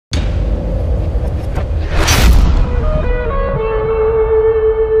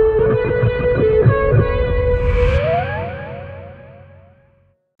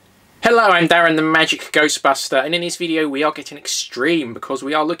Hello, I'm Darren the Magic Ghostbuster, and in this video we are getting extreme because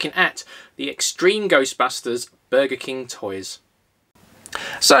we are looking at the Extreme Ghostbusters Burger King toys.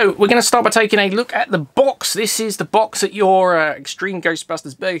 So we're going to start by taking a look at the box. This is the box that your Extreme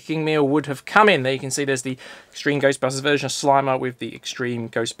Ghostbusters Burger King meal would have come in. There you can see there's the Extreme Ghostbusters version of Slimer with the Extreme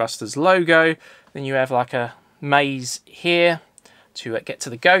Ghostbusters logo. Then you have like a maze here to get to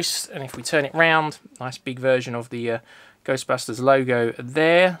the ghost, and if we turn it round, nice big version of the Ghostbusters logo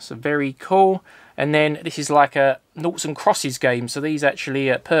there, so very cool. And then this is like a noughts and crosses game, so these actually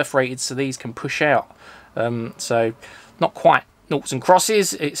are perforated so these can push out. So not quite noughts and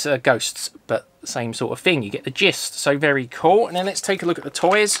crosses, it's ghosts, but same sort of thing, you get the gist. So very cool. And then let's take a look at the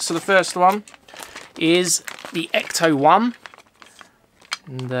toys. So the first one is the Ecto one,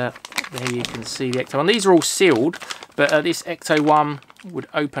 and there you can see the Ecto one. These are all sealed, but this Ecto one would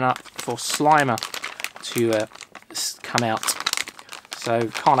open up for Slimer to come out. So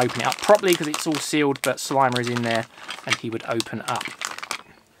can't open it up properly because it's all sealed, but Slimer is in there and he would open up.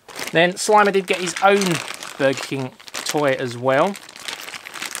 Then Slimer did get his own Burger King toy as well,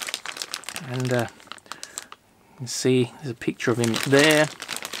 and you can see there's a picture of him there.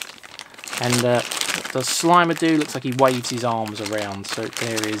 And what does Slimer do? Looks like he waves his arms around. So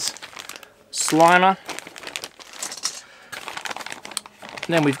there is Slimer.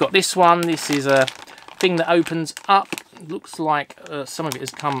 And then we've got this one. This is a thing that opens up. It looks like some of it has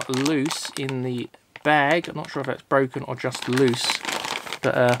come loose in the bag. I'm not sure if that's broken or just loose,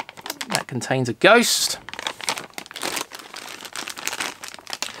 but that contains a ghost.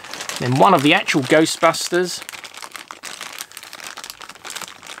 Then one of the actual Ghostbusters.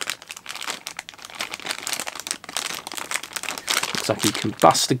 Looks like he can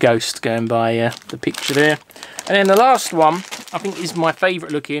bust a ghost going by the picture there. And then the last one, I think is my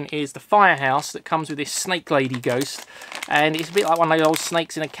favourite looking, is the Firehouse that comes with this snake lady ghost. And it's a bit like one of those old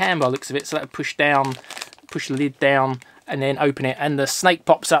snakes in a can by the looks of it. So that would push the lid down and then open it, and the snake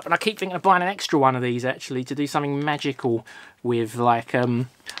pops up. And I keep thinking of buying an extra one of these actually to do something magical with, like,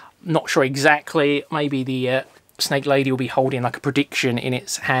 not sure exactly, maybe the snake lady will be holding like a prediction in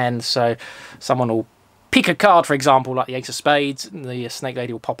its hand. So someone will pick a card, for example, like the Ace of Spades, and the snake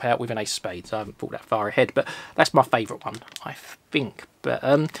lady will pop out with an Ace of Spades. I haven't thought that far ahead, but that's my favourite one, I think. But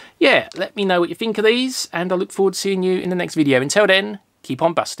yeah, let me know what you think of these, and I look forward to seeing you in the next video. Until then, keep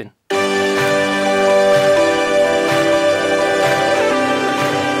on busting.